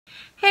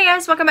Hey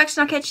guys, welcome back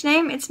to Catchy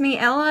Name. It's me,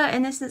 Ella,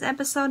 and this is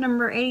episode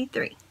number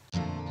 83.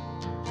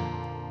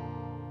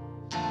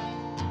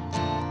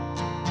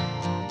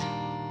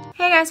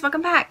 Hey guys,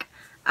 welcome back.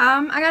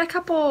 I got a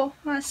couple,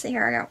 let's see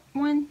here, I got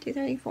 1, 2,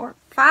 3, 4,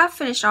 5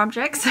 finished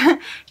objects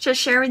to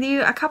share with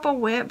you, a couple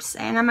whips,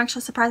 and I'm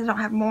actually surprised I don't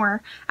have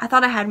more. I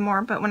thought I had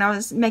more, but when I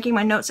was making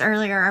my notes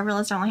earlier, I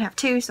realized I only have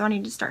 2, so I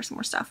need to start some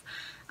more stuff.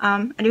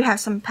 I do have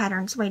some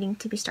patterns waiting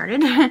to be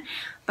started,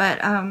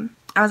 but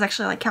I was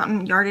actually like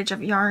counting yardage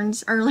of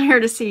yarns earlier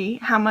to see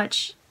how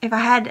much, if I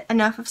had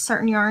enough of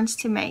certain yarns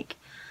to make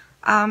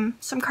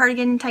some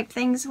cardigan type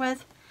things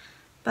with.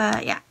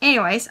 But yeah,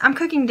 anyways, I'm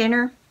cooking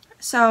dinner,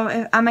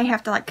 so I may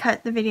have to like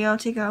cut the video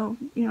to go,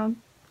 you know,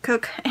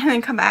 cook and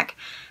then come back,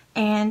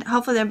 and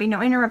hopefully there'll be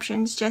no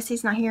interruptions.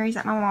 Jesse's not here, he's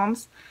at my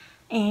mom's,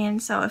 and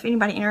so if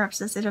anybody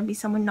interrupts us, it'll be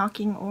someone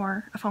knocking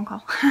or a phone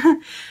call.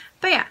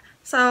 But yeah,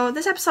 so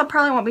this episode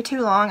probably won't be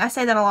too long. I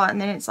say that a lot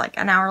and then it's like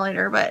an hour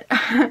later, but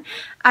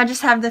I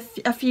just have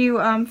a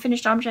few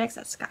finished objects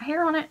that's got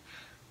hair on it,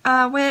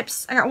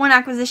 whips. I got one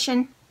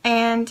acquisition,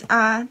 and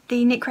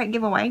the knit crate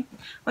giveaway,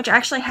 which I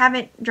actually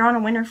haven't drawn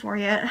a winner for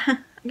yet.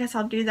 I guess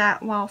I'll do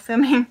that while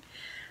filming.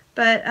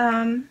 But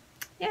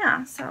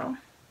yeah, so I'm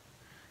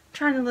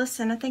trying to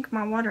listen. I think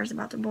my water is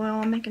about to boil.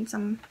 I'm making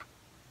some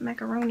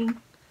macaroni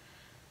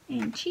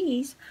and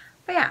cheese.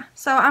 But yeah,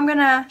 so I'm going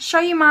to show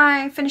you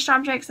my finished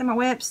objects and my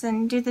whips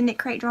and do the knit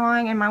crate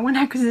drawing and my one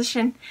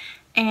acquisition,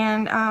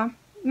 and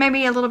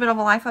maybe a little bit of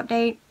a life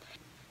update.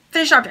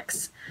 Finished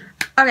objects.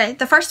 Okay,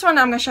 the first one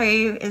I'm going to show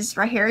you is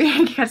right here.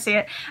 You can see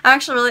it. I'm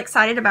actually really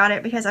excited about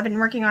it because I've been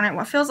working on it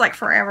what feels like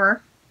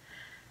forever.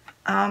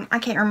 I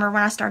can't remember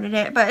when I started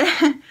it, but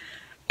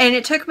and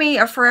it took me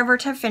forever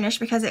to finish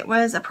because it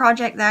was a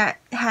project that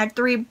had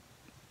 3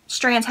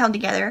 strands held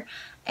together,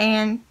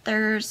 and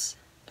there's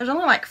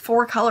only like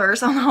 4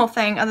 colors on the whole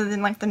thing other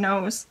than like the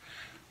nose.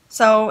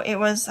 So it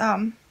was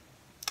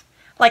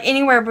like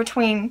anywhere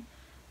between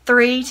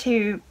 3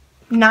 to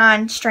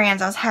 9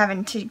 strands I was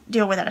having to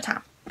deal with at a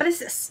time. What is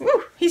this?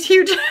 Woo, he's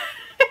huge.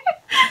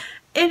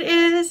 It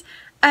is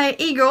an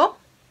eagle,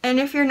 and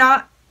if you're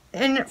not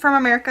from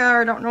America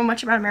or don't know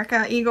much about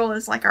America, eagle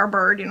is like our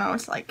bird, you know,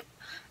 it's like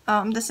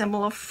the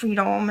symbol of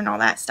freedom and all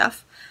that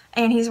stuff.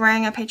 And he's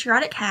wearing a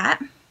patriotic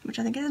hat, which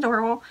I think is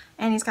adorable,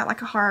 and he's got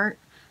like a heart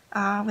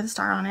with a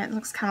star on it. It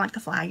looks kind of like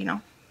the flag, you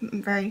know,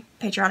 very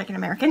patriotic and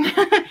American.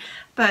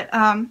 But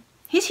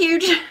he's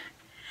huge.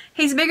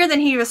 He's bigger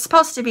than he was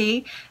supposed to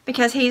be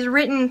because he's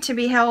written to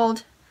be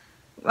held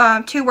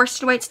 2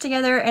 worsted weights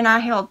together, and I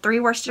held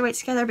 3 worsted weights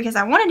together because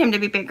I wanted him to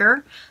be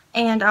bigger,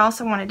 and I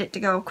also wanted it to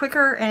go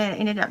quicker, and it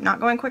ended up not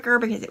going quicker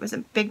because it was a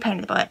big pain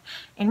in the butt.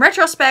 In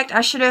retrospect,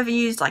 I should have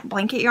used like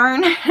blanket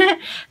yarn.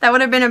 That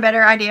would have been a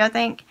better idea, I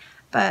think.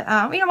 But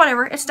you know,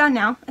 whatever, it's done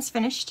now. It's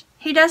finished.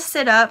 He does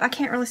sit up. I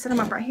can't really sit him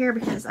up right here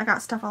because I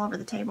got stuff all over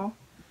the table.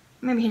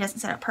 Maybe he doesn't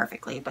sit up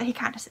perfectly, but he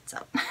kind of sits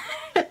up.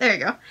 There you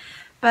go.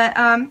 But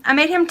I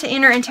made him to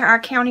enter into our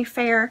county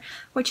fair,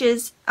 which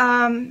is,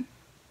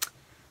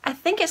 I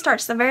think it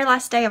starts the very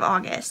last day of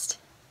August.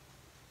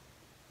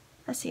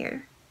 Let's see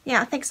here.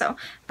 Yeah, I think so.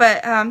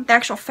 But the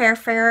actual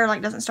fair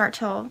like doesn't start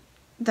till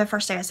the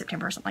first day of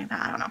September or something like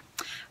that. I don't know.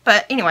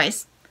 But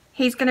anyways,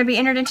 he's going to be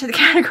entered into the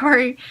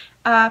category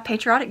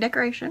patriotic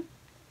decoration,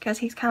 because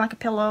he's kind of like a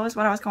pillow is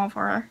what I was going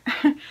for.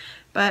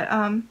 But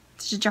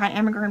it's just a giant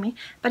amigurumi.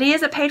 But he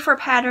is a paid for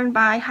pattern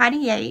by Heidi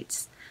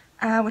Yates,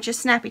 which is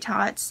Snappy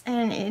Tots,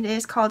 and it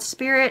is called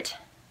Spirit.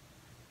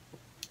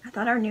 I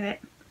thought I knew it.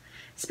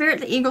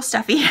 Spirit the Eagle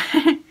Stuffy.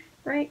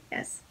 Right?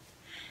 Yes.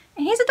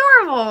 And he's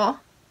adorable.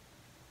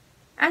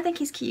 I think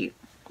he's cute.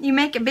 You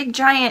make a big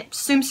giant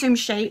Tsum Tsum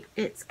shape.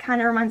 It kind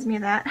of reminds me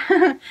of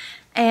that.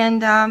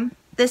 And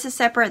this is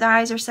separate. The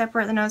eyes are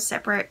separate. The nose is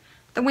separate.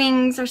 The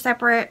wings are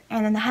separate.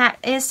 And then the hat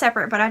is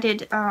separate. But I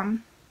did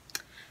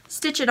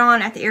stitch it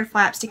on at the ear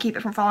flaps to keep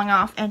it from falling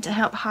off and to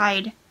help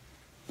hide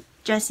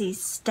Jesse's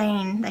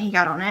stain that he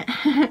got on it.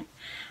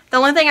 The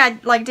only thing I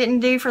like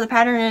didn't do for the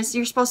pattern is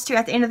you're supposed to,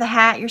 at the end of the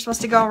hat, you're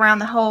supposed to go around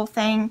the whole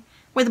thing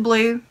with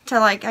blue to,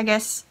 like, I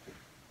guess,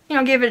 you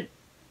know, give it,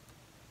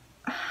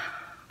 God,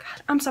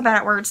 I'm so bad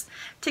at words,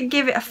 to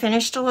give it a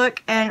finished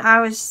look. And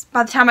I was,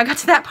 by the time I got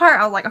to that part,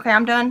 I was like, okay,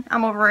 I'm done,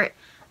 I'm over it,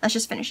 let's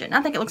just finish it. And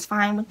I think it looks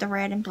fine with the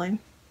red and blue.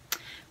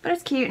 But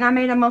it's cute, and I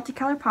made a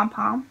multicolored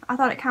pom-pom. I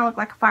thought it kind of looked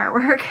like a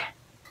firework.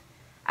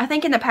 I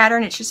think in the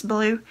pattern it's just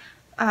blue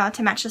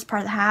to match this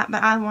part of the hat,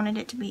 but I wanted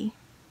it to be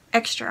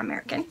extra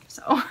American,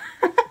 so.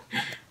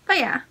 But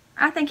yeah,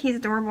 I think he's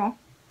adorable.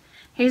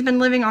 He's been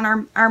living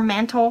on our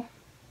mantle.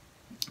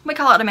 We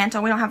call it a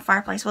mantle. We don't have a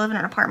fireplace. We live in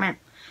an apartment,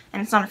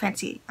 and it's not a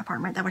fancy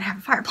apartment that would have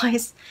a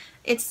fireplace.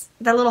 It's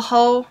the little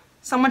hole.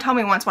 Someone told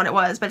me once what it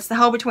was, but it's the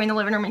hole between the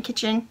living room and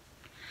kitchen.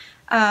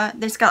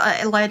 That's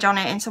got a ledge on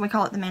it, and so we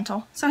call it the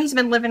mantle. So he's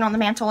been living on the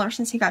mantle ever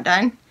since he got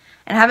done.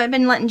 And I haven't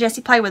been letting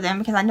Jesse play with him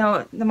because I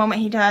know the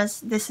moment he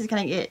does, this is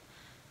going to get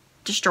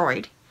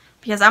destroyed.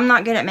 Because I'm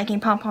not good at making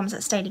pom-poms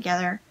that stay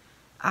together.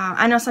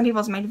 I know some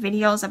people's made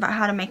videos about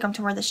how to make them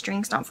to where the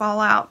strings don't fall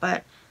out,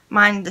 but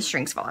mine, the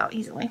strings fall out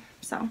easily.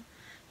 So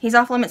he's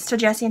off limits to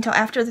Jesse until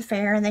after the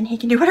fair, and then he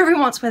can do whatever he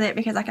wants with it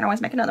because I can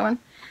always make another one.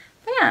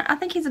 But yeah, I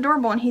think he's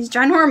adorable, and he's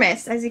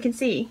ginormous, as you can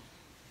see.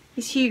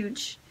 He's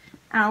huge,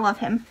 and I love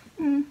him.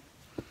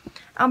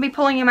 I'll be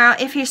pulling him out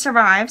if he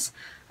survives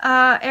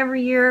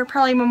every year,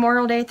 probably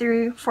Memorial Day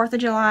through 4th of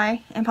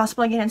July, and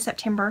possibly again in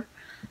September.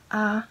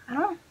 I don't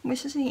know. We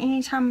should see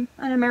anytime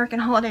an American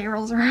holiday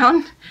rolls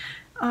around.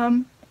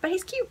 But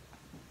he's cute.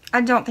 I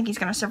don't think he's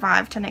going to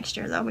survive till next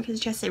year, though, because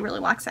Jesse really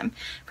likes him.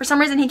 For some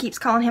reason, he keeps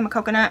calling him a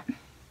coconut.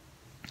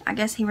 I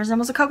guess he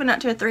resembles a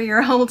coconut to a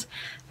 3-year-old.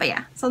 But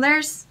yeah, so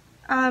there's,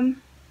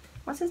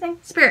 what's his name?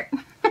 Spirit.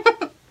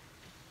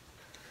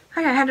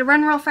 Okay, I had to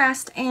run real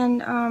fast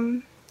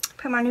and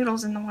put my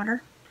noodles in the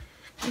water.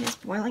 It is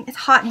boiling. It's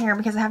hot in here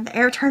because I have the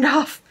air turned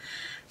off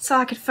so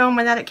I could film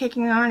without it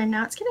kicking on, and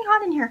now it's getting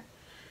hot in here.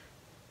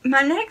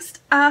 My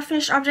next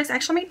finished objects, I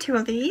actually made 2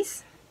 of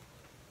these.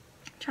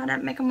 Try to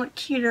make them look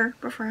cuter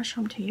before I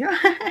show them to you.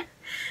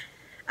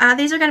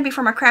 These are going to be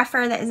for my craft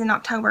fair that is in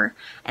October.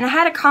 And I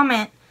had a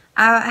comment.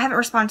 I haven't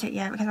responded to it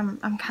yet because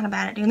I'm kind of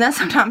bad at doing that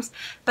sometimes.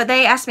 But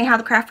they asked me how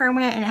the craft fair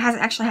went, and it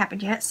hasn't actually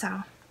happened yet.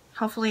 So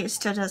hopefully it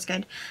still does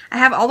good. I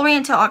have all the way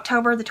until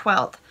October the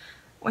 12th,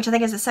 which I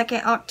think is the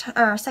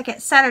second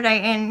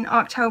Saturday in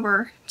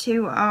October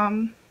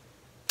to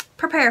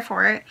prepare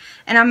for it.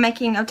 And I'm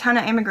making a ton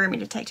of amigurumi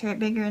to take to it,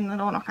 bigger and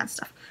little and all kinds of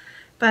stuff.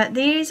 But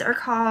these are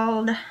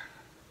called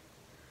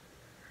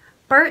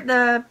Bert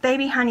the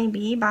Baby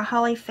Honeybee by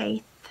Holly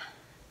Faith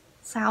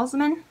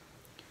Salzman.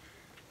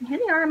 And here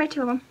they are. I made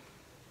 2 of them.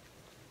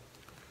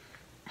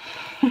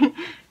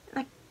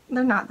 Like,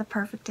 they're not the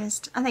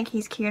perfectest. I think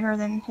he's cuter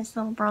than his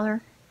little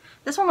brother.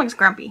 This one looks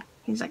grumpy.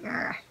 He's like,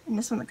 "Arr," and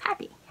this one looks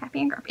happy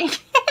and grumpy.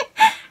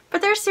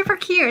 But they're super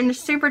cute and they're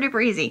super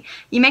duper easy.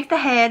 You make the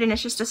head and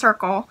it's just a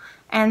circle,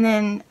 and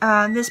then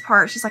this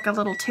part is just like a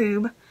little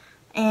tube,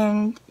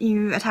 and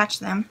you attach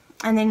them.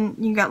 And then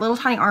you got little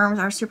tiny arms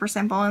that are super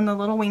simple, and the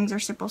little wings are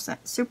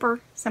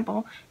super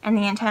simple, and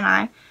the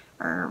antennae,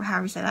 or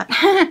however you say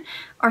that,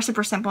 are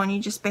super simple, and you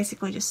just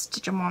basically just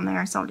stitch them on there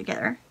and sew them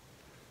together.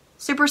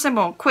 Super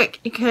simple, quick.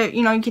 You could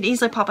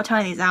easily pop a ton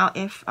of these out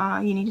if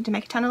you needed to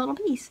make a ton of little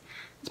bees.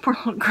 This poor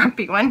little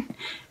grumpy one.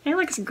 He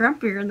looks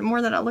grumpier the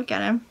more that I look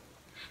at him.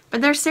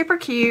 But they're super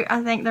cute.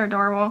 I think they're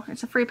adorable.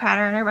 It's a free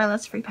pattern. Everybody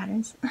loves free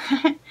patterns.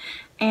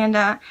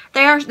 And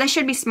they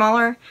should be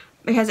smaller,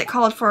 because it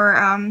called for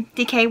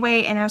DK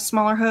weight and a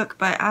smaller hook,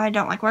 but I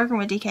don't like working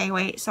with DK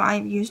weight, so I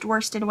used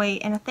worsted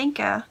weight and I think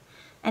an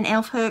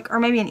elf hook, or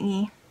maybe an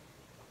E.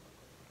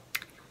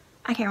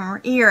 I can't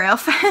remember, E or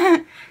elf.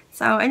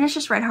 So, and it's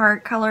just red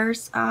heart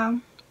colors,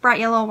 bright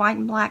yellow, white,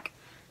 and black.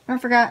 And I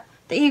forgot,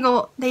 the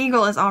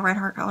eagle is all red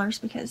heart colors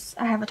because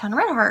I have a ton of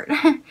red heart.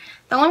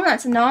 The only one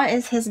that's not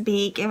is his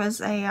beak. It was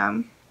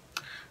a,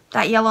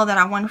 that yellow that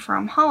I won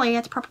from Holly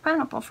at the Purple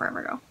Pineapple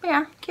forever ago. But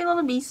yeah, cute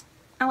little bees.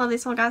 I love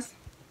these little guys.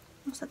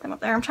 I'll set them up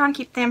there. I'm trying to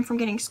keep them from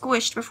getting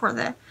squished before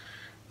the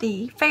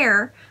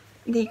fair,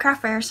 the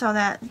craft fair, so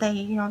that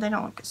they, they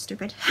don't look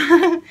stupid.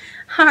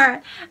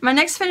 Alright, my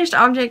next finished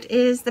object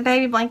is the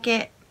baby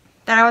blanket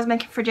that I was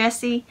making for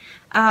Jesse.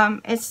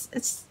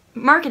 It's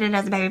marketed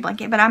as a baby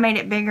blanket, but I made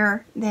it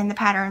bigger than the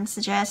pattern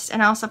suggests,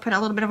 and I also put a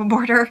little bit of a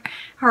border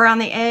around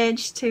the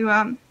edge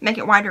to make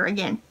it wider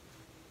again.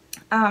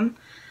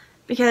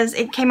 Because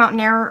it came out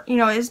narrow, it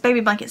was baby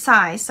blanket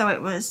size, so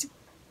it was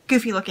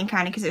goofy looking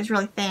kind of because it was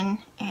really thin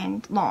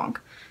and long.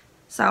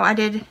 So I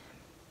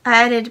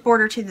added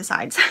border to the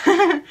sides.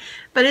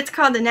 But it's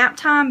called the Nap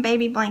Time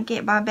Baby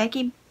Blanket by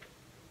Becky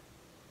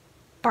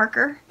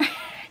Barker.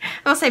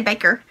 I'll say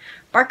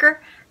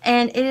Barker,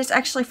 and it is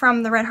actually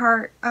from the Red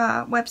Heart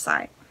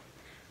website.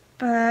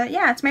 But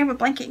yeah, it's made with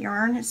blanket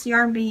yarn. It's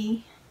Yarn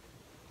Bee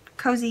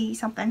Cozy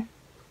something.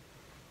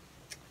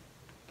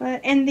 But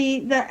and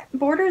the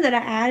border that I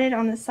added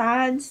on the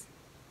sides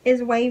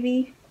is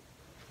wavy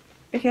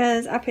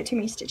because I put too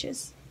many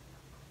stitches.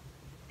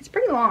 It's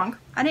pretty long.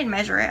 I didn't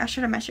measure it. I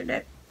should have measured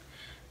it.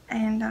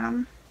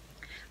 And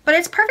but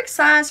it's perfect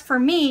size for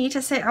me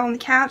to sit on the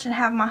couch and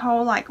have my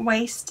whole like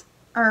waist,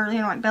 or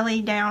like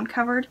belly down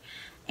covered.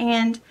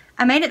 And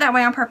I made it that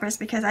way on purpose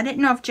because I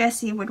didn't know if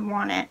Jesse would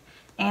want it,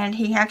 and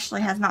he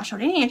actually has not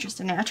showed any interest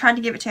in it. I tried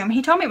to give it to him.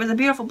 He told me it was a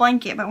beautiful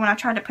blanket, but when I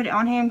tried to put it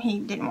on him, he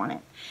didn't want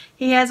it.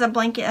 He has a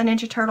blanket, a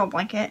Ninja Turtle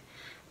blanket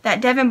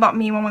that Devin bought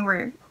me when we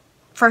were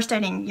first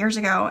dating years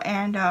ago,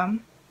 and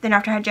then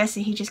after I had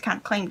Jesse, he just kind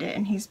of claimed it,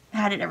 and he's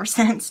had it ever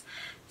since.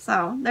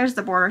 So there's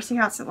the border. See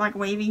how it's like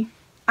wavy?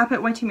 I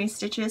put way too many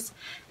stitches,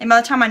 and by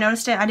the time I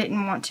noticed it, I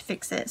didn't want to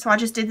fix it. So I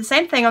just did the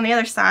same thing on the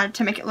other side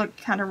to make it look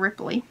kind of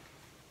ripply.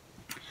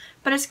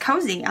 But it's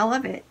cozy. I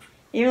love it.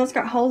 Even though it's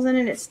got holes in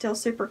it, it's still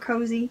super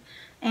cozy.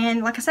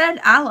 And like I said,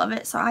 I love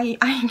it, so I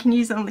can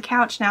use it on the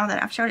couch now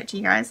that I've showed it to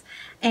you guys.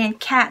 And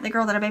Kat, the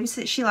girl that I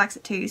babysit, she likes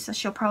it too, so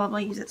she'll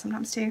probably use it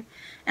sometimes too.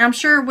 And I'm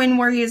sure when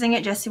we're using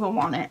it, Jesse will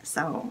want it,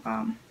 so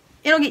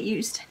it'll get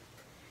used.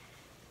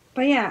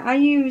 But yeah, I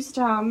used,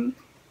 let's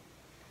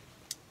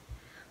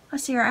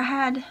see here, I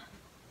had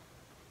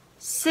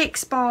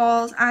 6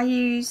 balls. I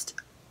used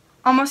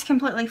almost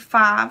completely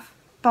 5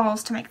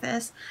 balls to make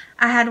this.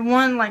 I had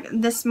one like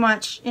this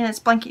much in its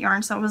blanket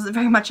yarn, so it wasn't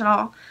very much at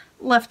all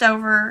left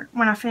over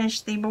when I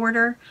finished the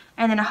border,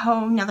 and then a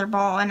whole nother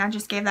ball, and I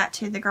just gave that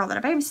to the girl that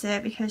I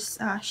babysit because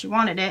she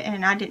wanted it,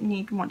 and I didn't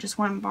need just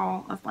one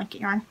ball of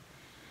blanket yarn.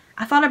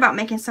 I thought about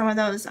making some of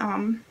those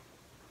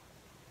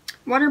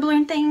water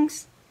balloon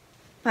things,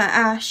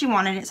 but she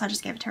wanted it, so I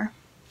just gave it to her.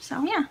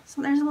 So yeah,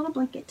 so there's a little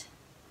blanket.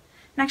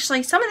 And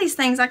actually, some of these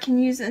things I can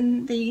use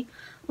in the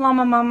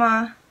Llama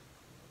Mama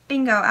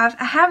bingo. I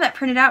have that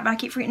printed out, but I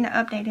keep forgetting to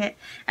update it.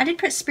 I did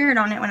put spirit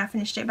on it when I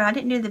finished it, but I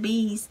didn't do the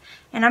bees.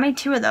 And I made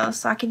 2 of those,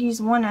 so I could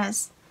use one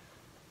as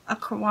a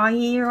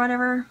kawaii or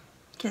whatever.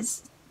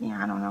 Because,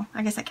 yeah, I don't know.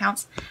 I guess that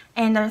counts.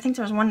 And I think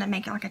there was one to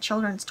make it like a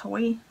children's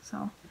toy.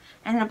 So,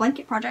 and then a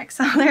blanket project.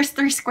 So there's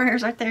 3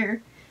 squares right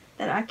there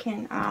that I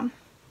can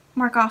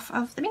mark off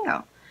of the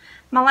bingo.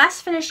 My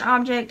last finished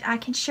object I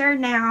can share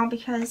now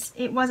because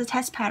it was a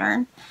test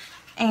pattern.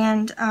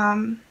 And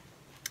I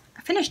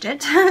finished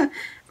it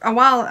a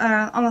while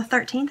on the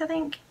 13th, I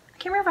think. I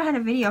can't remember if I had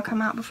a video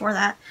come out before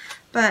that,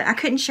 but I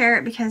couldn't share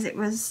it because it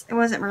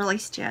wasn't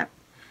released yet.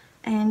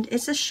 And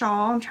it's a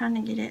shawl. I'm trying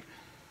to get it.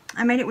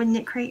 I made it with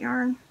knit crate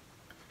yarn.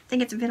 I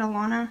think it's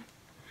Vitalana.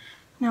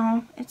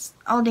 No, it's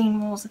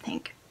Aldine wools, I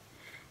think.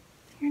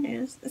 Here it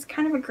is. It's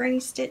kind of a gray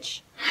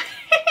stitch.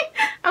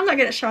 I'm not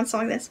good at showing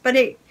stuff like this, but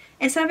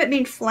instead of it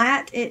being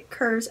flat, it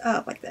curves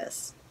up like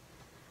this.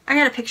 I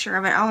got a picture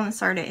of it. I'll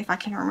insert it if I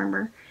can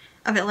remember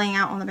of it laying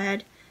out on the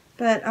bed.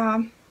 But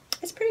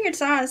it's pretty good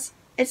size.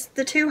 It's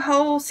the 2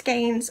 whole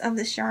skeins of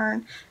this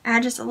yarn. I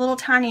had just a little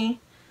tiny,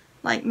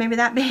 like maybe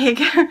that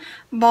big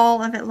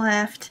ball of it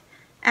left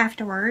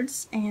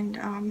afterwards.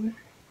 And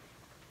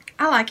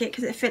I like it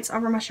because it fits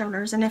over my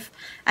shoulders. And if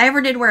I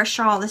ever did wear a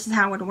shawl, this is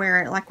how I would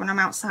wear it, like when I'm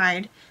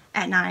outside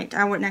at night.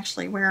 I wouldn't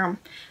actually wear them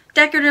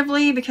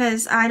decoratively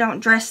because I don't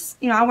dress,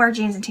 you know, I wear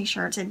jeans and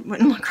t-shirts. It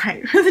wouldn't look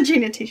right with a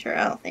jean and t-shirt,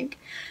 I don't think.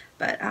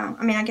 But,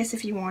 I mean, I guess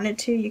if you wanted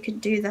to, you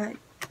could do the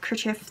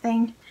kerchief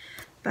thing.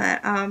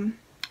 But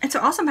it's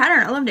an awesome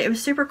pattern. I loved it. It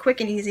was super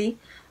quick and easy.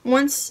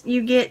 Once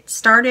you get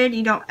started,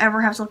 you don't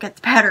ever have to look at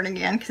the pattern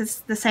again because it's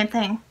the same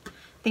thing,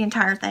 the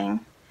entire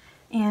thing.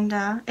 And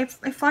it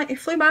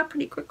flew by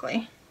pretty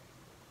quickly.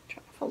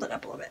 Try to fold it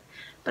up a little bit.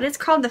 But it's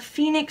called the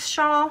Phoenix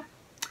Shawl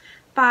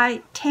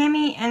by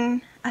Tammy,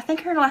 and I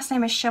think her last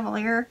name is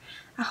Chevalier.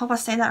 I hope I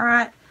say that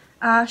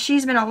right.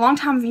 She's been a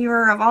long-time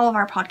viewer of all of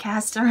our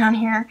podcasts around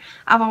here.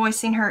 I've always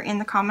seen her in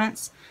the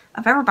comments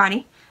of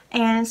everybody.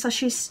 And so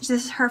this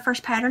is her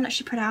first pattern that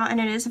she put out, and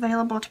it is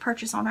available to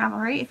purchase on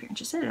Ravelry. If you're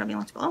interested, it'll be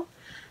linked below.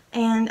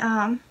 And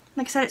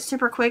like I said, it's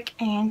super quick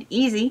and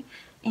easy,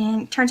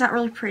 and turns out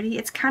really pretty.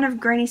 It's kind of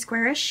granny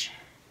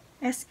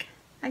squarish-esque,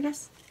 I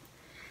guess.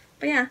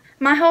 But yeah,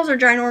 my holes are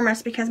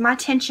ginormous because my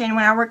tension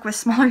when I work with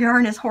smaller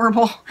yarn is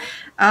horrible.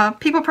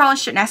 People probably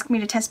shouldn't ask me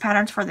to test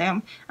patterns for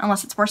them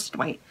unless it's worsted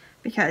weight,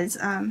 because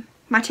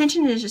my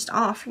tension is just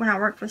off when I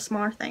work with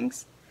smaller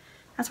things.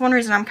 That's one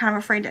reason I'm kind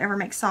of afraid to ever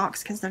make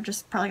socks, because they're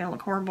just probably going to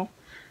look horrible.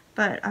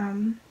 But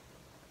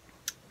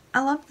I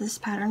love this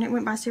pattern. It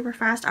went by super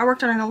fast. I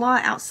worked on it a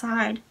lot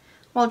outside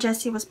while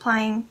Jesse was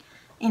playing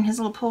in his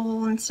little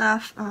pool and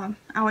stuff.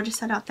 I would just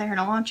sit out there in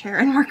a lawn chair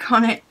and work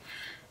on it.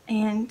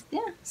 And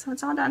yeah, so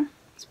it's all done.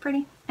 It's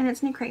pretty. And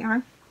it's knit crate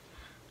yarn.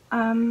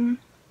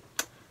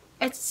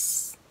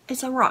 It's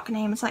a rock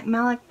name. It's like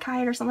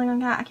malachite or something like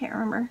that. I can't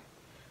remember.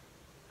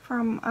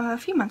 From a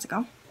few months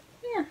ago.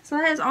 Yeah, so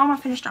that is all my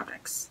finished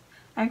objects.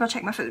 I gotta go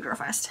check my food real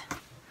fast.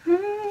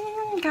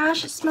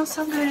 Gosh, it smells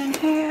so good in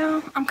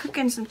here. I'm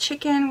cooking some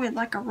chicken with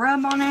like a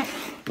rub on it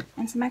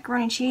and some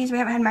macaroni and cheese. We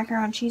haven't had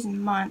macaroni and cheese in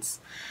months.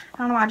 I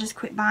don't know why I just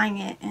quit buying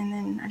it, and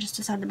then I just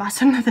decided to buy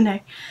some the other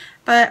day.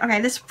 But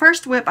okay, this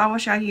first whip I will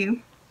show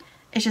you.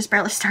 It's just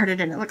barely started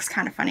and it looks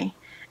kind of funny.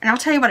 And I'll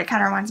tell you what it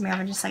kind of reminds me of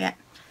in just a second.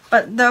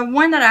 But the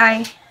one that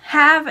I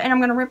have and I'm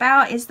going to rip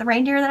out is the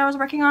reindeer that I was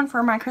working on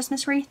for my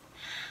Christmas wreath.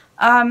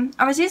 I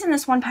was using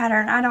this one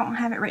pattern. I don't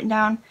have it written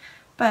down,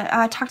 but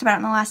I talked about it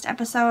in the last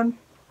episode,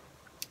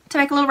 to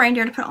make a little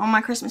reindeer to put on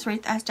my Christmas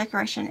wreath as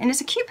decoration. And it's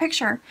a cute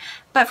picture,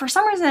 but for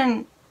some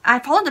reason I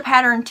followed the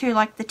pattern to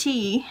like the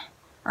T,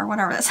 or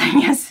whatever that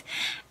saying is,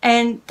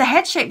 and the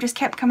head shape just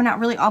kept coming out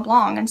really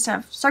oblong instead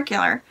of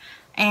circular.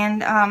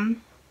 And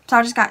so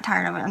I just got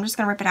tired of it. I'm just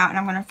going to rip it out and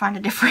I'm going to find a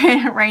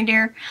different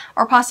reindeer,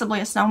 or possibly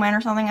a snowman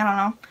or something, I don't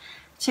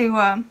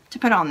know, to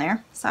put on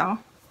there. So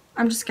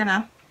I'm just going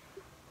to...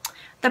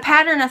 The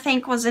pattern, I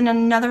think, was in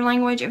another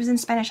language. It was in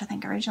Spanish, I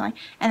think, originally,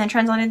 and then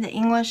translated to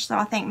English, so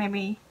I think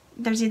maybe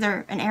there's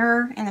either an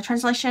error in the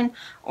translation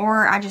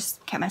or I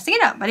just kept messing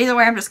it up. But either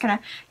way, I'm just going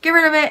to get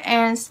rid of it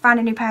and find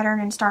a new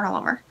pattern and start all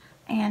over.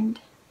 And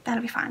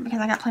that'll be fine because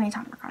I got plenty of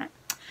time to work on it.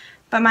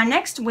 But my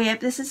next whip,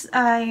 this is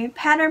a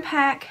pattern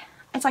pack.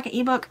 It's like an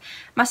ebook.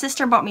 My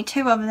sister bought me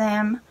 2 of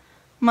them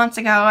months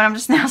ago, and I'm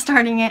just now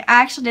starting it.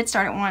 I actually did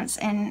start it once,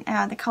 and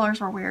the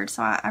colors were weird,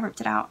 so I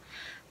ripped it out.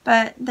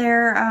 But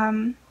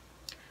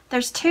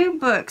there's 2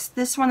 books.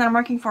 This one that I'm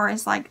working for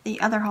is like the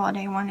other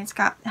holiday one. It's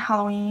got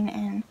Halloween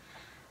and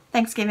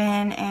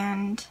Thanksgiving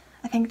and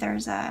I think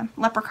there's a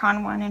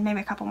leprechaun one and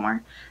maybe a couple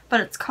more.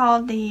 But it's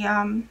called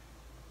the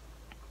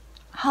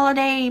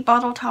Holiday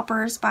Bottle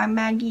Toppers by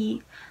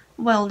Maggie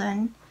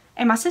Weldon.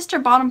 And my sister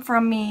bought them for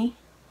me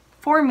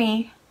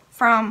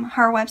from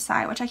her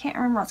website, which I can't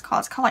remember what it's called.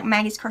 It's called like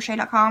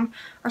maggiescrochet.com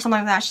or something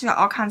like that. She's got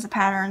all kinds of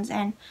patterns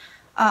and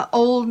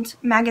old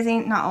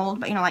magazine, not old,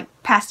 but you know, like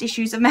past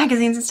issues of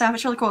magazines and stuff.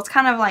 It's really cool. It's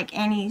kind of like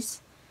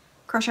Annie's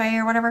Crochet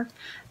or whatever.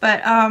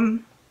 But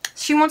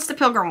she wants the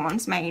Pilgrim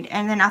ones made,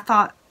 and then I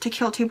thought to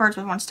kill two birds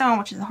with one stone,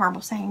 which is a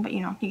horrible saying, but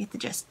you know, you get the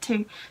gist.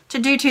 To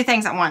do two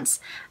things at once.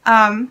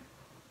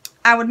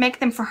 I would make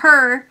them for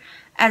her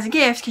as a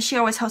gift because she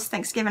always hosts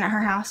Thanksgiving at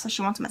her house, so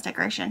she wants them as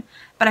decoration.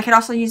 But I could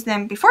also use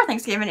them before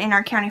Thanksgiving in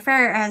our county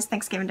fair as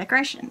Thanksgiving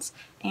decorations.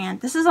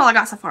 And this is all I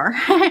got so far,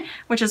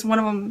 which is one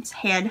of them's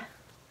head.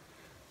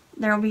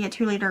 There will be a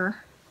 2-liter.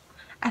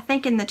 I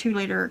think in the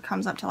 2-liter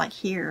comes up to like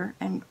here,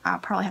 and I'll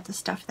probably have to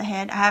stuff the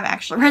head. I have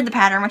actually read the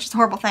pattern, which is a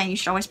horrible thing. You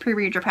should always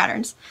pre-read your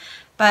patterns.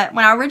 But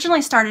when I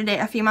originally started it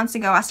a few months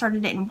ago, I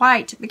started it in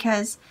white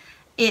because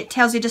it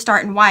tells you to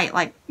start in white,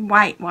 like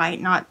white,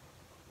 not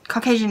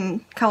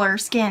Caucasian color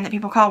skin that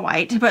people call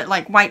white, but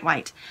like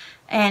white.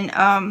 And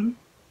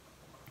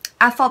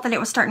I thought that it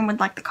was starting with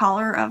like the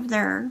collar of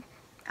their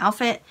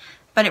outfit,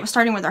 but it was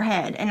starting with their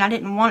head, and I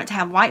didn't want it to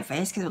have white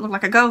face because it looked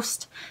like a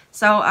ghost.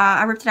 So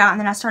I ripped it out and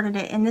then I started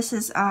it, and this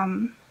is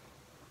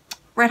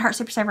Red Heart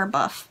Super Saver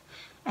buff,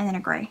 and then a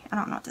gray. I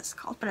don't know what this is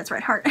called, but it's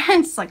Red Heart.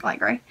 It's like light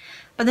gray.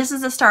 But this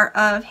is the start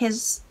of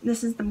his,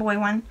 this is the boy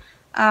one,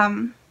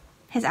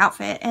 his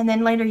outfit, and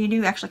then later you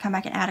do actually come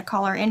back and add a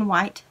collar in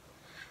white.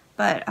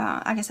 But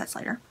I guess that's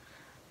later.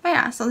 But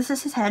yeah, so this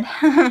is his head.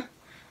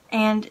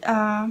 And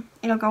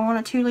it'll go on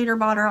a 2-liter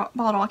bottle.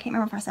 I can't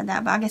remember if I said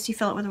that, but I guess you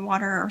fill it with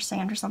water or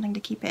sand or something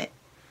to keep it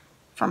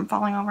from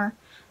falling over.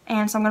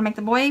 And so I'm going to make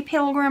the boy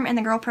pilgrim and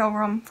the girl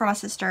pilgrim for my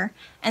sister.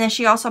 And then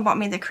she also bought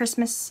me the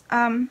Christmas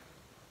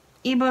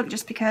ebook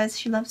just because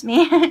she loves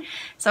me.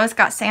 So it's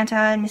got Santa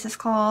and Mrs.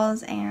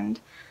 Claus and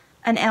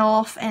an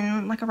elf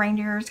and like a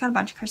reindeer. It's got a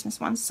bunch of Christmas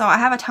ones. So I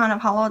have a ton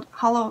of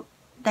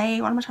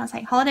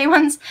holiday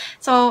ones.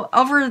 So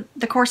over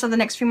the course of the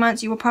next few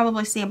months, you will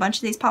probably see a bunch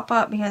of these pop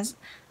up because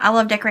I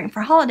love decorating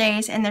for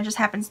holidays, and there just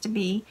happens to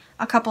be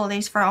a couple of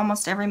these for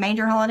almost every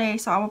major holiday.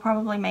 So I will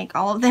probably make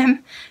all of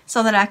them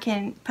so that I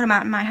can put them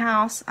out in my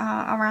house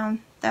around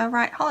the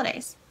right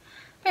holidays.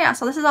 But yeah,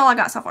 so this is all I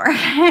got so far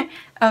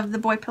of the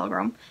boy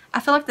pilgrim.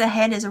 I feel like the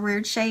head is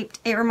weird shaped.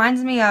 It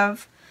reminds me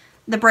of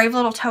the Brave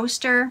Little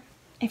Toaster,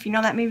 if you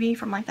know that movie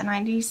from like the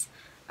 90s.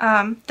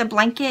 The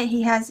blanket,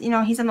 he has, you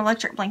know, he's an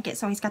electric blanket,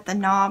 so he's got the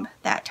knob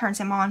that turns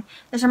him on.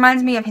 This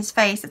reminds me of his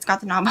face. It's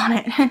got the knob on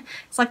it.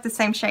 It's like the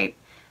same shape.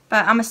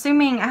 But I'm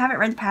assuming, I haven't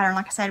read the pattern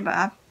like I said, but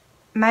I'm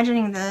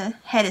imagining the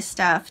head is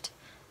stuffed,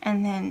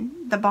 and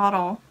then the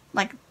bottle,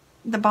 like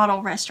the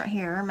bottle rests right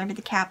here, or maybe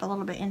the cap a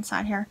little bit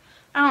inside here.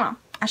 I don't know.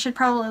 I should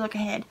probably look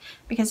ahead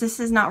because this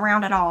is not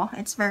round at all.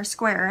 It's very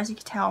square, as you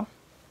can tell.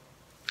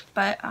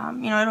 But,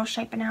 you know, it'll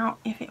shapen out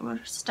if it were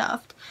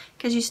stuffed.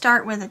 Because you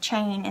start with a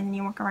chain and then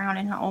you work around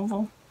in an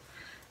oval.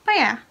 But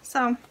yeah,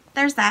 so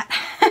there's that.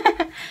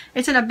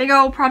 It's in a big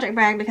old project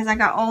bag because I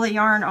got all the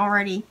yarn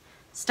already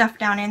stuffed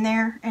down in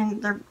there.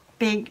 And they're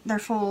big, they're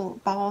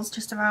full balls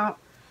just about.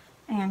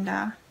 And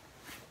I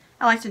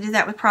like to do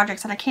that with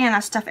projects that I can. I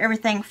stuff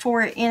everything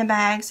for it in a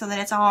bag so that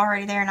it's all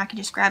already there and I can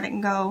just grab it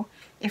and go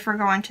if we're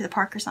going to the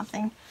park or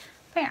something.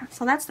 But yeah,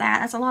 so that's that.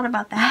 That's a lot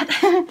about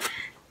that.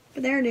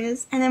 But there it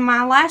is. And then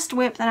my last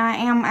whip that I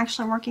am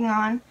actually working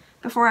on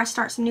before I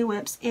start some new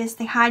whips is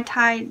the High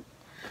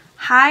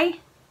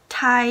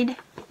Tide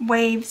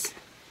Waves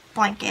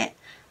blanket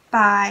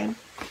by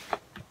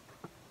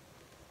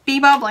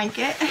Beba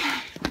Blanket.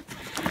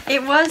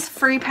 It was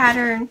free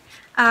pattern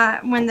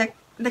when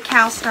the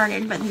cow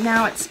started, but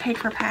now it's paid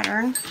for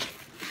pattern.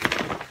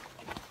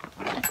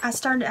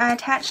 I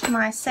attached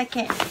my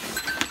second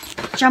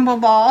jumbo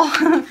ball.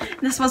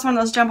 This was one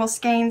of those jumbo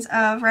skeins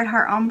of Red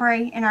Heart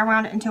Ombre, and I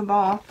wound it into a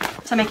ball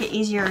to make it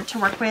easier to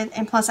work with,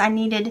 and plus I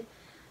needed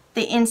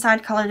the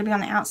inside color to be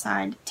on the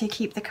outside to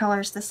keep the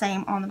colors the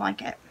same on the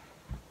blanket.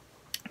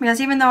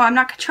 Because even though I'm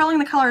not controlling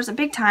the colors a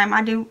big time,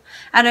 I didn't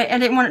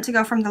want it to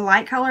go from the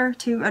light color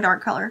to a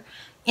dark color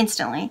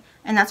instantly,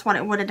 and that's what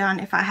it would have done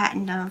if I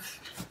hadn't have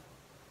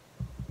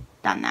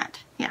done that.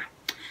 Yeah.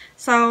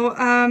 So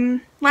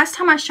last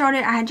time I showed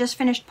it, I had just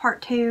finished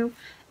part 2.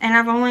 And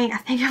I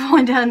think I've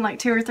only done like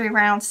 2 or 3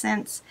 rounds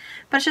since.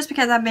 But it's just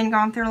because I've been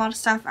going through a lot of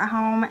stuff at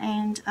home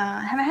and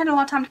haven't had a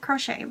lot of time to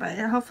crochet. But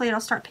hopefully it'll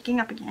start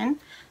picking up again.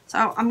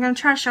 So I'm going to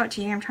try to show it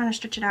to you. I'm trying to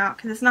stretch it out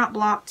because it's not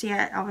blocked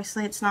yet.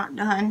 Obviously it's not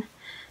done.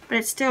 But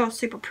it's still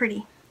super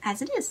pretty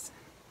as it is.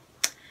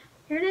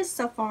 Here it is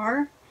so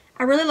far.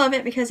 I really love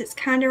it because it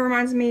kind of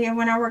reminds me of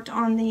when I worked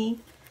on the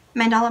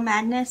Mandala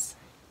Madness.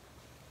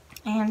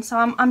 And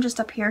so I'm just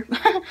up here.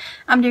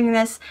 I'm doing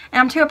this. And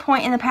I'm to a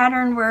point in the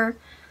pattern where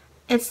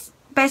it's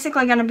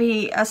basically going to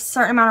be a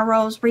certain amount of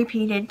rows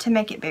repeated to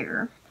make it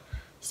bigger.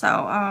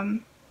 So,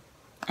 and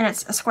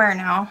it's a square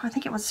now. I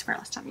think it was a square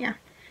last time, yeah.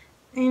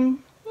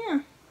 And,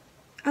 yeah.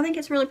 I think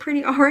it's really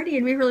pretty already.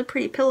 It'd be a really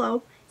pretty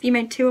pillow. If you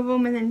made 2 of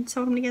them and then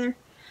sewed them together.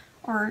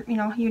 Or, you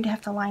know, you'd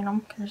have to line them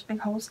because there's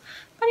big holes.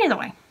 But either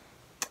way,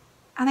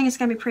 I think it's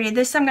going to be pretty.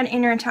 This I'm going to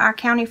enter into our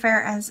county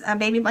fair as a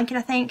baby blanket,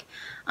 I think.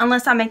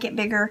 Unless I make it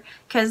bigger.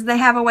 Because they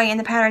have a way in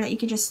the pattern that you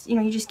can just, you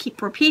know, you just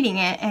keep repeating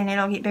it. And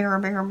it'll get bigger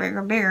and bigger and bigger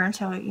and bigger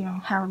until, you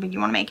know, however big you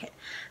want to make it.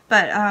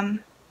 But, I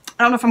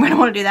don't know if I'm going to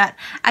want to do that.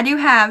 I do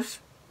have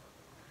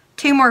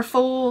 2 more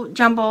full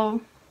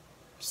jumbo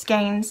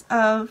skeins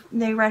of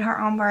the Red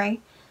Heart Ombre.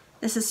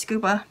 This is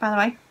Scuba, by the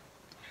way.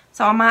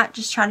 So I might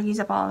just try to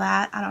use up all of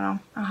that. I don't know.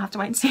 I'll have to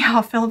wait and see how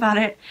I feel about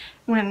it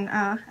when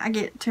I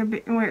get to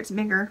where it's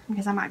bigger,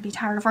 because I might be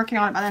tired of working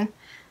on it by then.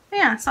 But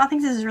yeah, so I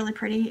think this is really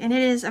pretty, and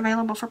it is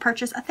available for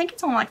purchase. I think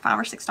it's only like $5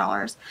 or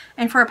 $6.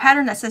 And for a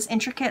pattern that's this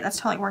intricate, that's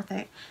totally worth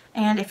it.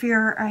 And if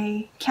you're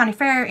a county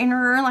fair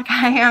enterer like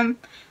I am,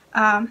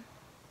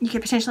 you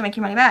could potentially make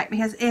your money back.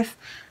 Because if,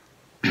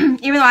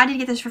 even though I did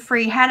get this for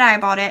free, had I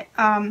bought it,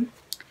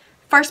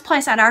 first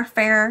place at our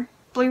fair,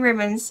 Blue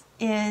Ribbons,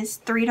 is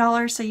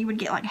 $3, so you would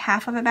get like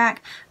half of it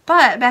back.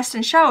 But Best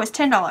in Show is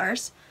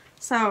 $10.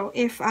 So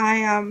if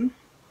I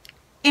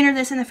enter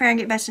this in the fair and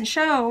get Best in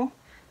Show,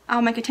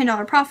 I'll make a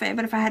 $10 profit.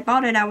 But if I had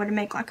bought it, I would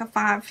make like a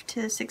 $5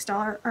 to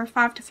 $6 or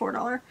 $5 to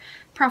 $4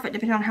 profit,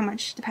 depending on how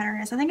much the pattern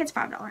is. I think it's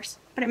 $5,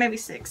 but it may be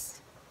 $6.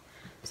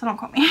 So don't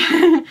quote me.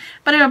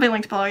 But it'll be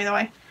linked below either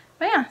way.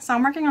 But yeah, so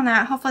I'm working on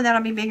that. Hopefully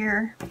that'll be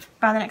bigger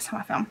by the next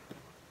time I film.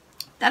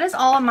 That is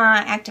all of my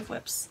active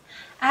whips.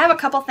 I have a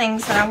couple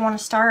things that I want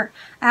to start.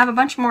 I have a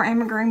bunch more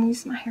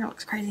amigurumis. My hair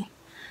looks crazy.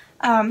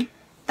 That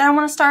I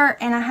want to start,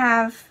 and I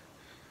have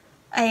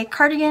a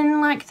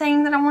cardigan-like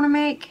thing that I want to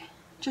make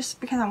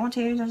just because I want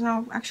to. There's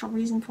no actual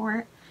reason for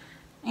it.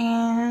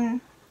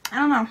 And I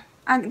don't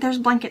know. There's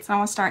blankets that I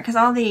want to start because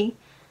all the,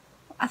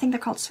 I think they're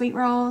called sweet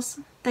rolls,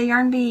 the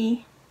Yarn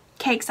Bee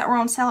cakes that were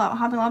on sale at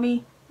Hobby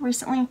Lobby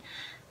recently.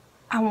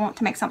 I want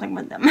to make something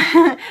with them.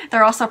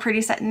 They're also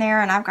pretty sitting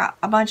there, and I've got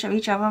a bunch of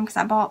each of them because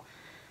I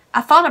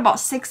thought I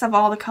bought 6 of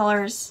all the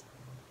colors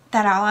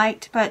that I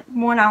liked, but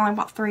one I only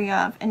bought 3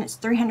 of, and it's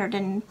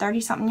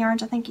 330 something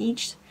yards I think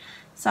each.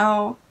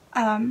 So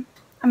I mean,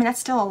 that's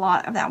still a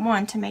lot of that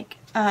one to make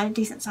a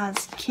decent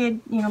sized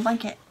kid, you know,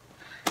 blanket.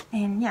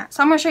 And yeah,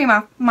 so I'm going to show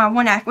you my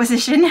one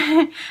acquisition.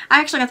 I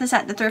actually got this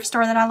at the thrift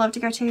store that I love to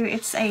go to.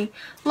 It's a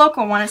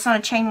local one. It's not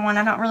a chain one.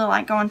 I don't really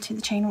like going to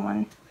the chain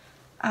one,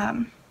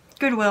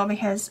 Goodwill,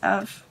 because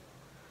of,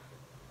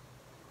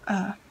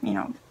 you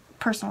know,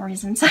 personal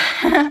reasons.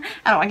 I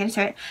don't want to get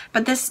into it.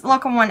 But this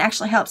local one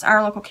actually helps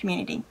our local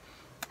community.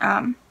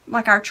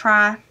 Like our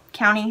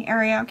tri-county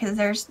area, because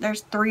there's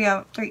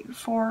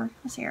 4,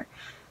 let's see here.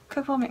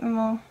 Cookville,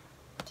 McMinnville,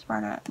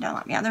 Sparta,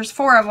 Dunlap. Yeah, there's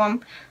 4 of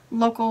them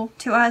local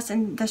to us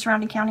in the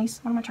surrounding counties.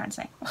 What am I trying to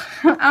say?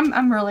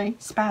 I'm really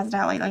spazzed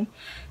out lately.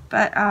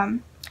 But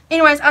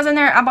anyways, I was in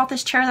there. I bought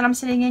this chair that I'm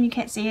sitting in. You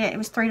can't see it. It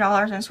was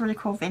 $3, and it's really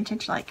cool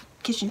vintage like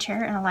kitchen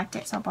chair, and I liked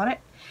it, so I bought it.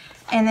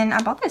 And then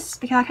I bought this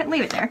because I couldn't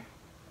leave it there.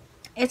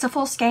 It's a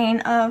full skein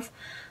of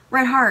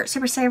Red Heart,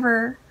 Super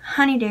Saver,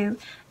 Honeydew,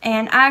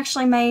 and I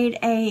actually made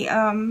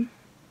a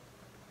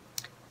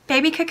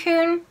baby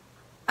cocoon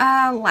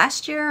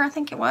last year, I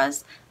think it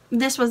was.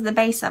 This was the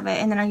base of it,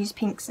 and then I used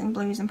pinks and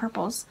blues and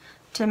purples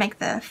to make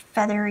the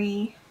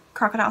feathery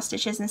crocodile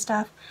stitches and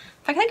stuff.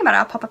 If I can think about it,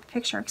 I'll pop up a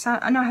picture, because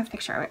I know I have a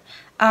picture of it.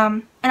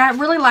 And I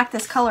really like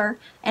this color,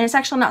 and it's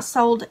actually not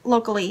sold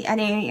locally at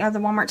any of the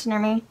Walmarts near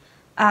me.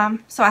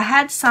 So I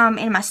had some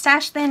in my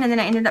stash then, and then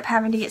I ended up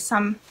having to get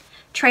some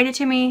traded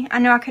to me. I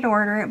know I could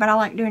order it, but I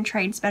like doing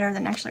trades better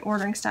than actually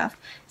ordering stuff.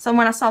 So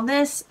when I saw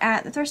this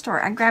at the thrift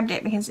store, I grabbed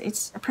it because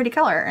it's a pretty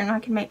color and I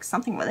can make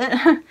something with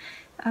it.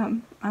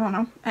 I don't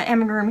know, an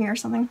amigurumi or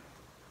something,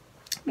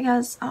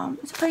 because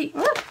it's a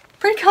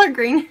pretty color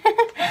green.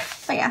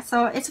 But yeah,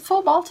 so it's a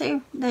full ball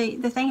too.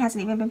 The thing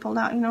hasn't even been pulled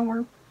out, you know,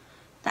 where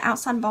the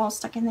outside ball is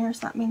stuck in there,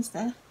 so that means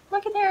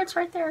look at there, it's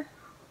right there.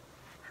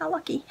 How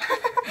lucky.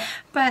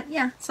 But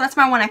yeah, so that's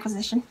my one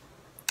acquisition.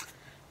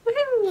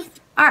 Woohoo!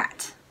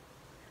 Alright.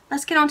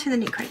 Let's get on to the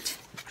new crate.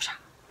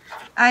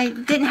 I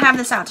didn't have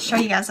this out to show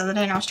you guys the other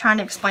day, and I was trying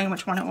to explain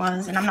which one it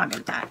was, and I'm not good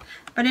at that.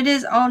 But it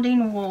is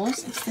Aldine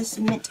Wools. It's this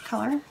mint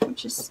color,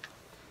 which is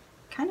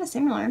kind of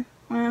similar.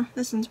 Well,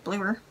 this one's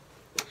bluer.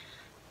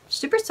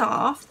 Super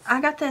soft.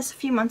 I got this a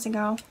few months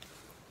ago.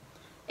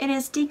 It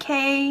is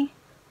DK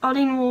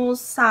Aldine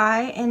Wools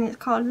Psy, and it's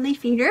called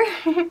Leaf Eater.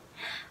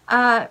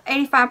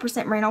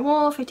 85% merino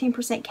wool,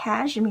 15%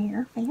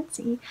 cashmere.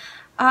 Fancy.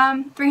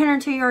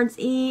 302 yards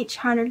each,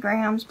 100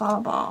 grams, blah, blah,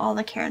 blah. All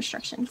the care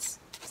instructions.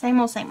 Same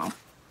old, same old.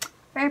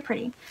 Very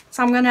pretty.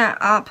 So I'm going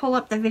to pull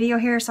up the video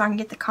here so I can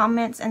get the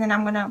comments, and then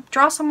I'm going to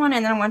draw someone,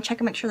 and then I'm going to check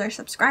and make sure they're a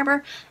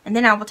subscriber, and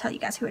then I will tell you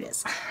guys who it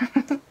is.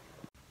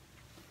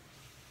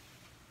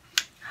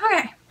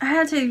 Okay, I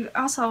had to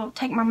also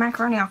take my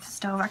macaroni off the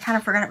stove. I kind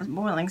of forgot it was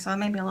boiling, so it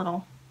may be a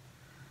little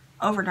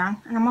overdone.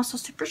 And I'm also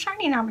super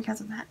shiny now because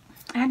of that.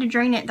 I had to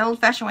drain it the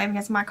old-fashioned way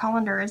because my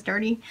colander is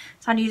dirty,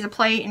 so I had to use a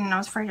plate, and I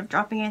was afraid of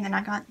dropping it. And then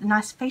I got a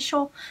nice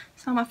facial,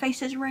 so my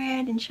face is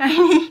red and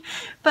shiny.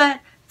 But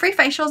free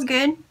facial is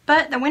good,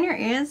 but the winner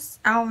is,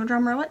 I'll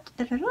drum roll it,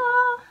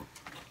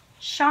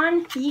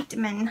 Sean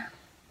Yeatman.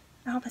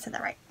 I hope I said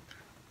that right.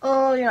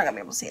 Oh, you're not going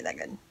to be able to see it that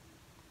good.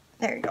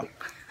 There you go.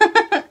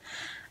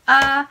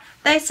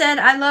 They said,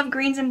 I love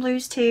greens and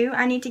blues too.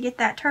 I need to get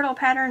that turtle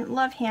pattern.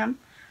 Love him.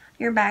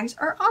 Your bags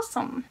are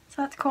awesome.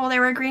 So that's cool. They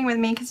were agreeing with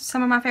me because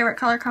some of my favorite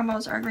color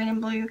combos are green and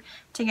blue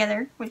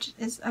together, which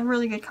is a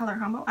really good color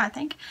combo, I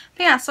think.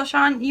 But yeah, so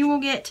Sean, you will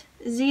get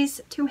these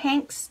 2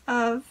 hanks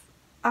of,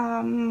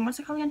 what's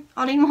it called again?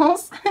 Aldine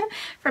Wools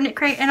from Knit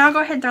Crate. And I'll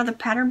go ahead and throw the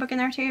pattern book in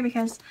there too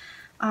because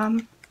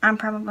I'm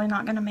probably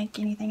not going to make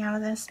anything out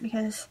of this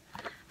because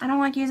I don't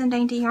like using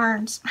dainty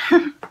yarns.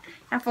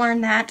 I've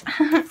learned that.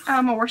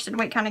 I'm a worsted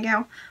weight kind of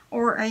gal,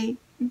 or a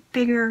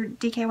bigger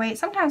DK weight,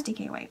 sometimes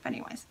DK weight, but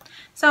anyways.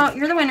 So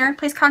you're the winner.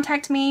 Please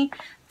contact me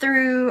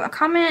through a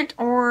comment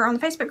or on the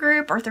Facebook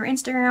group or through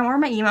Instagram or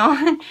my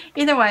email.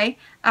 Either way,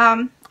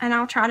 and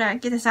I'll try to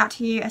get this out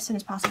to you as soon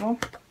as possible.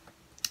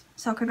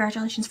 So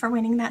congratulations for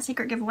winning that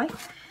secret giveaway.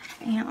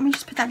 And let me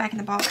just put that back in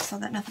the box so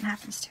that nothing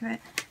happens to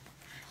it.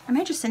 I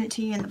may just send it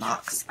to you in the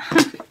box.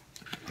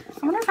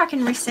 I wonder if I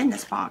can resend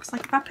this box.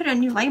 Like if I put a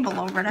new label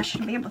over it, I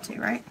should be able to,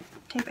 right?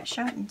 Tape it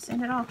shut and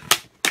send it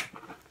off.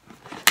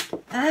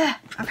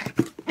 Okay,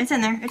 it's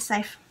in there. It's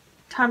safe.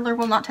 Toddler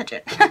will not touch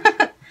it.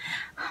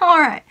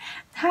 Alright,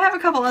 I have a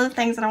couple other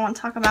things that I want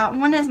to talk about.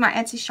 One is my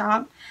Etsy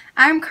shop.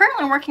 I'm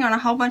currently working on a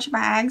whole bunch of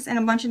bags and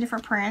a bunch of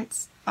different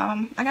prints.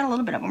 I got a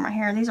little bit of them right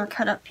here. These are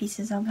cut up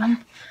pieces of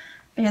them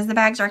because the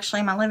bags are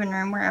actually in my living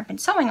room where I've been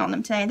sewing on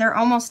them today. They're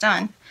almost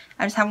done.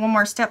 I just have one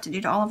more step to do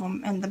to all of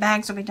them and the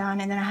bags will be done,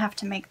 and then I have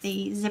to make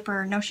the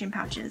zipper notion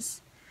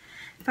pouches.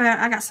 But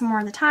I got some more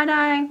of the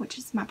tie-dye, which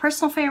is my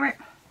personal favorite.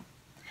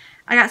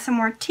 I got some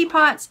more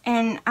teapots,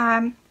 and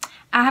I'm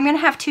going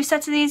to have 2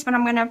 sets of these, but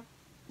I'm going to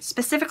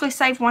specifically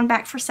save one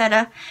back for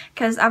Seta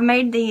because I've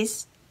made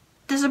these.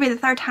 This will be the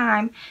 3rd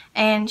time,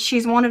 and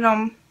she's wanted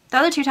them the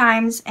other 2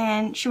 times,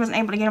 and she wasn't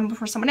able to get them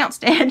before someone else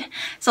did.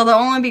 So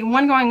there'll only be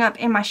one going up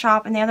in my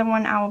shop, and the other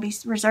one I will be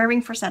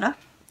reserving for Seta.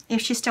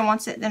 If she still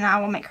wants it, then I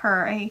will make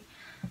her a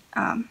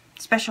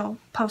special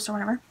post or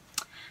whatever.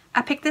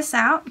 I picked this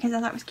out because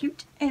I thought it was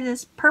cute. It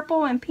is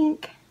purple and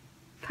pink,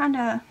 kind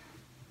of,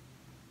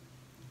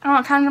 I don't know,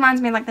 it kind of reminds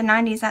me of like the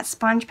 90s, that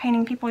sponge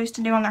painting people used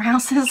to do on their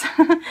houses.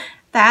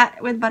 That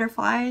with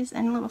butterflies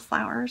and little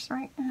flowers,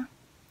 right? Yeah,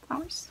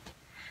 flowers.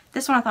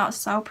 This one I thought was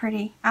so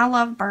pretty. I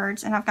love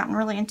birds and I've gotten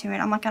really into it.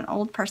 I'm like an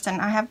old person.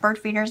 I have bird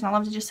feeders and I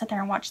love to just sit there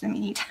and watch them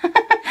eat.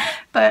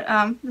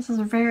 But this is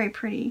a very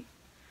pretty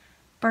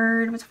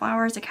bird with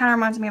flowers. It kind of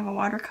reminds me of a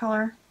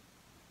watercolor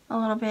a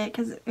little bit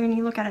because when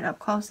you look at it up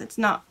close, it's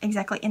not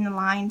exactly in the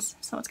lines,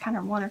 so it's kind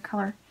of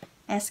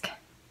watercolor-esque.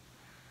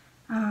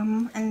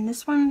 And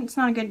this one, it's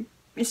not a good,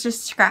 it's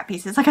just scrap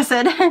pieces, like I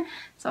said.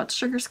 So it's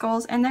sugar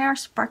skulls, and they are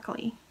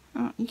sparkly.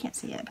 Oh, you can't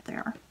see it, but they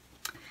are.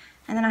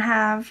 And then I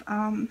have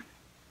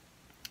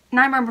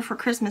Nightmare Before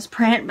Christmas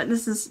print, but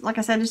this is, like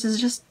I said, this is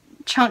just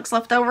chunks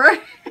left over.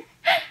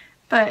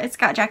 But it's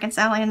got Jack and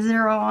Sally and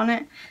Zero on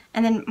it.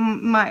 And then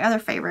my other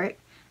favorite,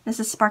 this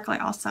is sparkly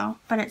also,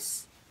 but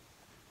it's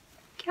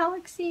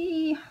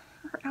Galaxy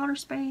or Outer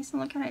Space,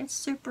 and look at it, it's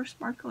super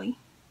sparkly.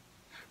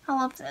 I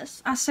love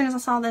this. As soon as I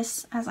saw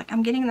this, I was like,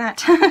 I'm getting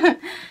that.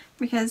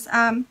 Because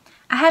I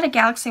had a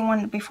Galaxy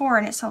one before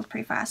and it sold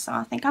pretty fast, so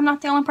I think I'm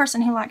not the only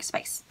person who likes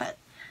space. But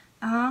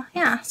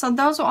yeah, so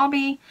those will all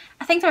be,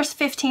 I think there's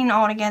 15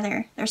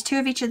 altogether. There's 2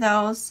 of each of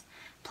those,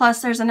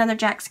 plus there's another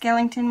Jack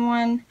Skellington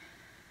one.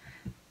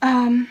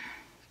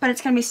 But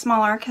it's going to be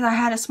smaller because I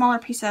had a smaller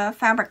piece of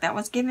fabric that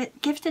was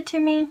gifted to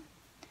me.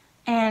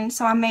 And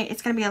so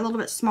it's going to be a little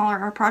bit smaller,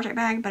 or project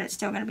bag, but it's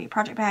still going to be a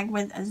project bag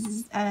with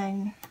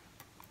a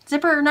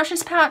zipper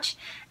notions pouch,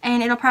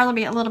 and it'll probably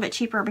be a little bit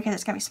cheaper because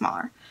it's going to be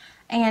smaller.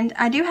 And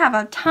I do have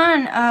a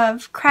ton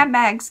of crab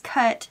bags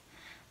cut.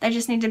 They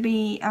just need to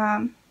be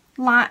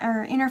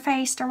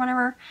interfaced or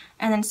whatever,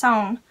 and then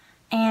sewn.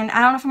 And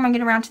I don't know if I'm going to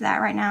get around to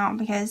that right now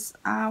because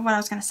what I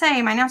was going to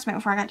say, my announcement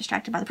before I got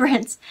distracted by the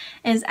prints,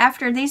 is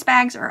after these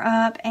bags are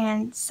up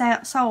and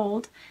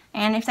sold,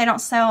 and if they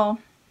don't sell,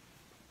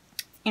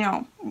 you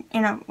know,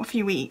 in a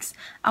few weeks,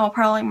 I will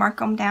probably mark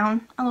them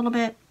down a little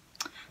bit.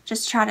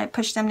 Just try to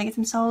push them to get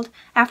them sold.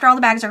 After all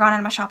the bags are gone out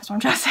of my shop is what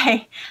I'm trying to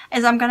say.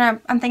 Is I'm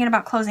thinking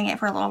about closing it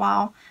for a little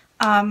while.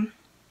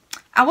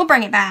 I will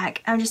bring it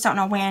back. I just don't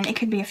know when. It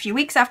could be a few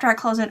weeks after I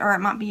close it, or it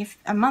might be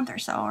a month or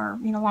so, or,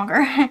 you know,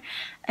 longer.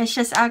 It's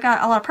just, I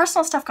got a lot of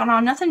personal stuff going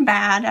on. Nothing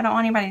bad. I don't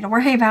want anybody to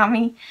worry about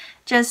me.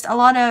 Just a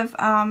lot of,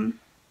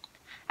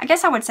 I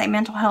guess I would say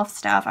mental health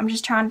stuff. I'm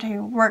just trying to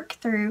work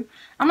through.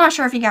 I'm not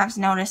sure if you guys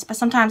noticed, but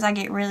sometimes I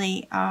get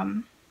really,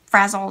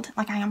 frazzled,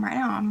 like I am right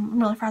now. I'm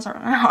really frazzled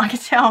right now, I can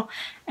tell.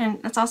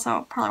 And that's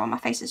also probably why my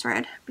face is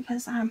red,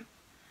 because I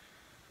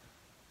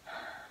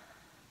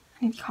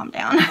need to calm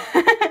down.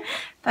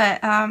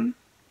 But I'm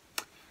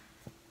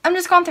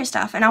just going through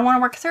stuff, and I want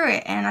to work through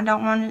it, and I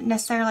don't want to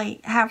necessarily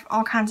have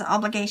all kinds of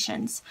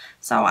obligations.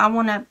 So I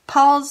want to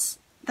pause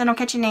the No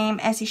Catchy Name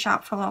Etsy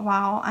shop for a little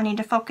while. I need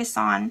to focus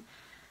on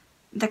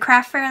the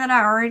craft fair that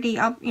I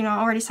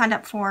already signed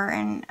up for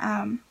and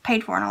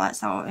paid for and all that.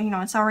 So, you know,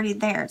 it's already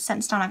there. It's set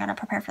in stone. I got to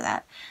prepare for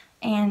that.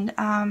 and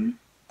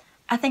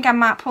I think I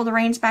might pull the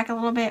reins back a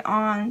little bit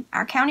on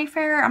our county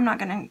fair. I'm not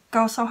going to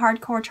go so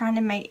hardcore trying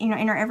to make,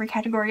 enter every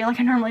category like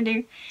I normally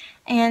do.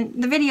 And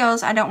the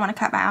videos I don't want to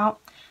cut out.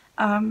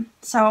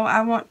 So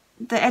I want,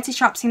 the Etsy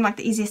shop seemed like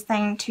the easiest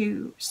thing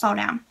to slow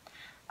down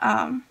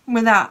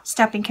without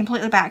stepping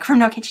completely back from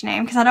No Catchy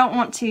Name, because I don't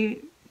want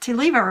to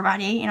leave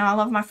everybody. I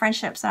love my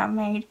friendships that I've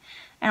made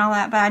and all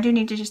that, but I do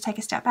need to just take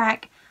a step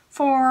back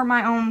for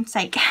my own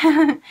sake.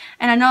 And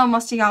I know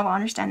most of y'all will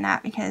understand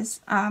that,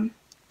 because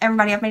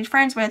everybody I've made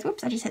friends with,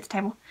 whoops, I just hit the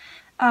table,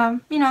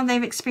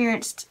 they've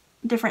experienced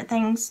different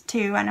things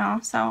too, I know,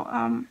 so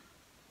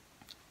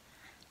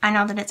I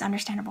know that it's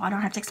understandable. I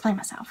don't have to explain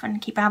myself and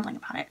keep babbling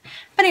about it.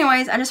 But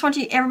anyways, I just want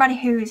everybody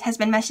who has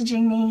been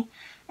messaging me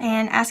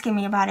and asking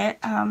me about it,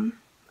 I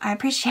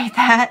appreciate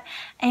that,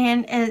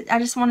 and I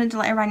just wanted to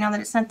let everybody know that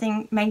it's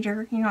nothing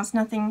major, it's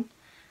nothing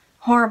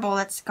horrible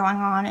that's going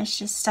on. It's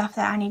just stuff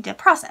that I need to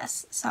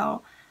process,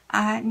 so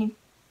I need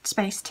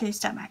space to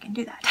step back and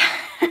do that.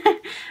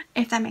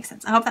 If that makes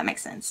sense. I hope that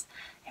makes sense.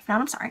 If not,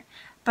 I'm sorry.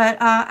 But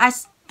I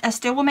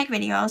still will make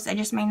videos. They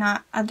just may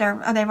not,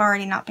 they've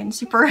already not been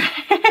super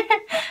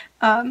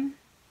on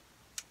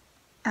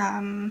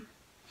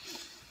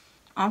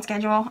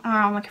schedule. I don't know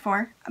what I'm looking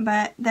for.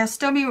 But will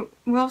still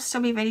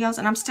be videos,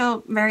 and I'm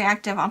still very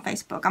active on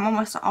Facebook. I'm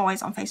almost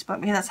always on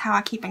Facebook, because that's how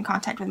I keep in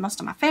contact with most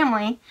of my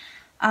family.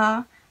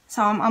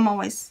 So I'm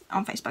always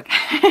on Facebook.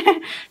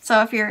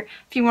 So if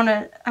you want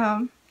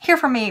to hear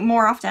from me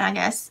more often, I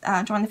guess,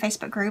 join the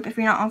Facebook group. If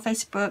you're not on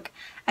Facebook,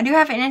 I do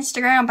have an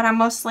Instagram, but I'm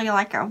mostly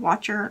like a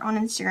watcher on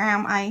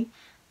Instagram. I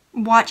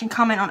watch and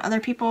comment on other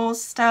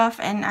people's stuff,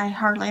 and I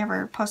hardly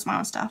ever post my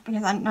own stuff,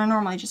 because I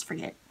normally just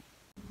forget.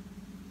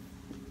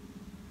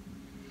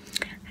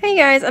 Hey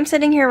guys, I'm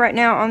sitting here right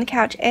now on the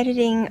couch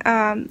editing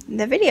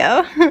the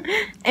video,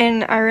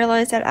 and I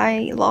realized that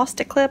I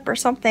lost a clip or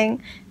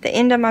something. The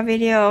end of my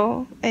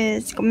video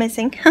is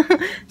missing,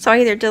 so I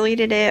either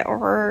deleted it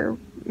or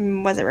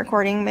was it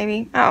recording,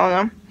 maybe? I don't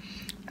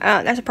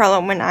know. That's a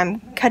problem when I'm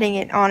cutting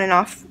it on and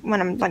off when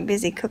I'm like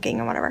busy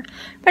cooking or whatever.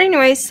 But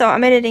anyways, so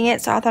I'm editing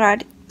it, so I thought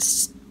I'd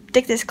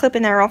stick this clip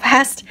in there real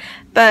fast.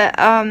 But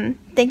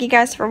thank you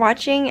guys for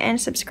watching and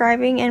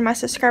subscribing, and my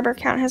subscriber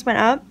count has went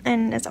up,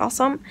 and it's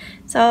awesome.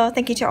 So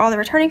thank you to all the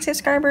returning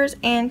subscribers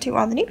and to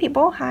all the new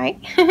people. Hi.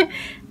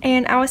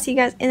 And I will see you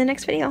guys in the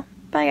next video.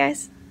 Bye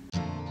guys.